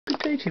Good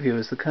day to you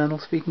viewers, the Colonel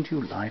speaking to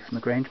you live from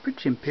the Grange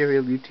British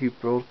Imperial YouTube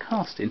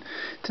Broadcasting.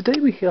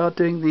 Today we are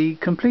doing the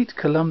complete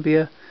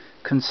Columbia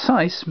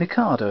Concise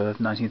Mikado of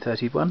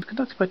 1931,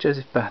 conducted by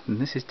Joseph Batten.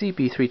 This is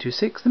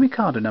DB326, the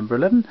Mikado number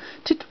 11,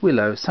 Tit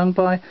Willow, sung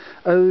by,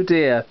 oh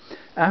dear,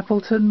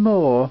 Appleton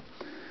Moore.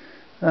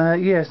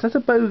 Yes, that's a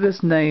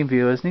bogus name,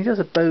 viewers, and he does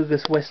a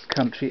bogus West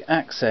Country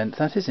accent.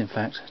 That is in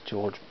fact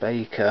George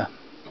Baker.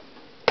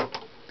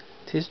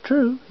 Tis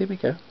true, here we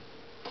go.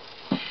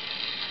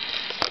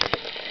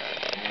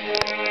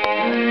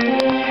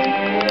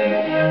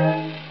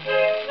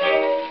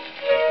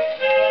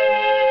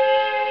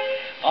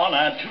 On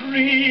a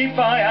tree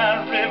by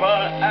a river,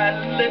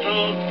 a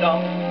little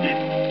dove did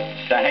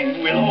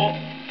sang willow,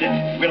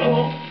 did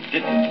willow,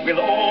 did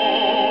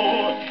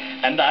willow.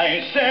 And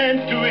I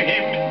said to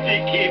him,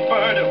 Dicky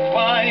bird,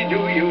 why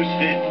do you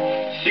sit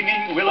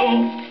singing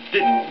willow,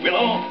 did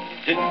willow,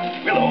 did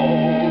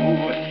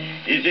willow?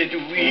 Is it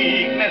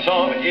weakness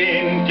of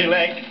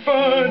intellect,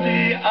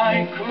 birdie,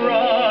 I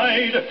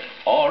cried,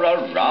 or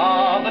a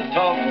rather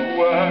tough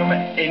worm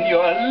in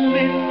your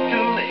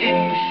little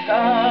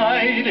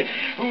inside?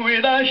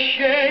 With a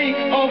shake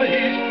of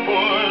his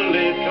poor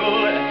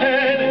little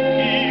head,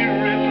 he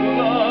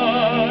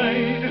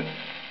replied,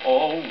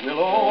 oh,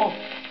 willow,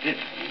 dit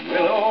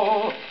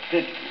willow,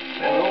 dit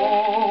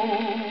willow.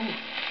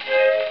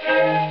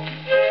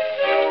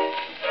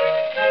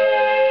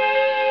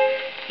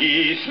 He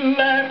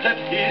slapped at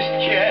his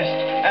chest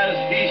as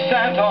he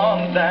sat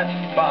on that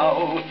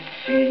bough,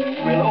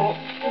 singing willow,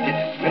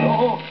 dit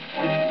willow,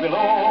 dit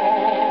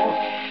willow.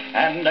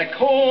 And a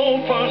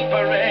cold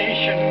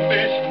perspiration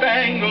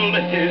bespangled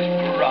his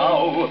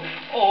brow.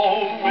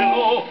 Oh,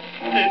 willow,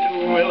 dit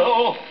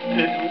willow,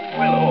 dit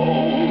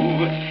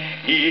willow.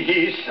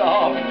 He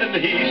sobbed and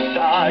he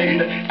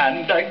sighed,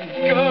 and a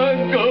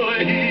gurgle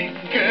he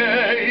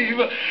gave.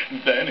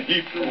 Then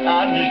he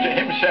plunged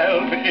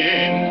himself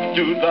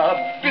into the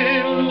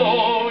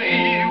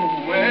billowy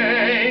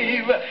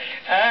wave,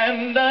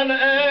 and an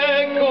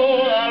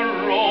echo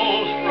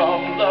arose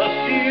from the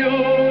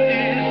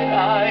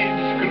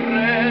seaside's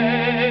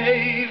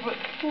grave.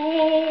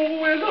 Oh,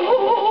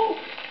 willow,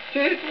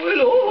 tit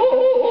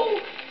willow,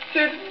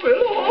 tit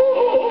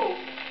willow.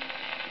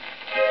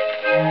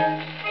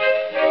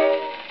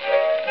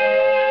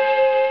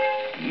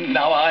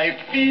 Now I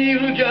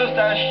feel just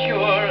as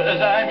sure as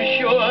I'm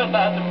sure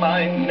that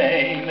my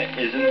name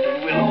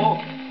isn't Willow,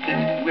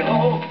 tit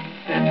willow,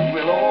 tit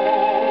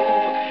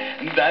willow.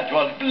 That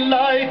was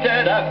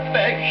blighted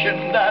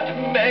affection that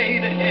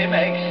made him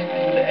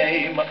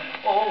exclaim,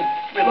 oh,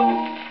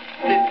 willow,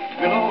 tit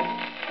willow,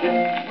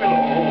 tit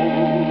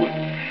willow.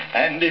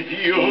 And if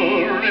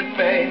you'll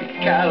remain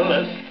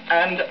callous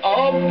and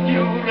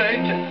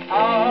obdurate,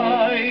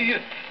 I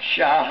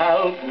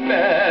shall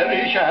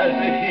perish as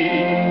he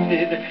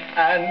did,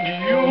 and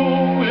you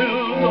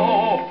will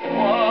know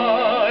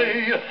why.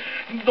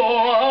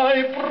 Though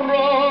I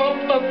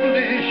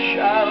probably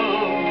shall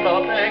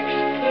not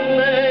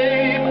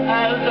exclaim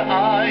as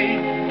I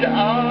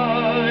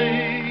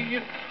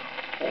die.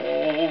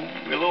 Oh,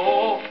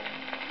 willow,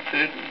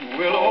 tit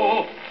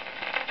willow,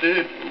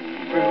 tit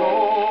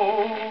willow.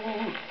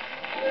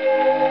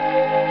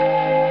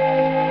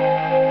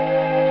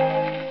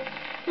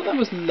 Well, that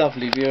was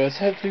lovely, viewers.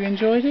 Hopefully you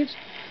enjoyed it.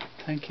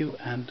 Thank you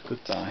and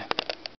goodbye.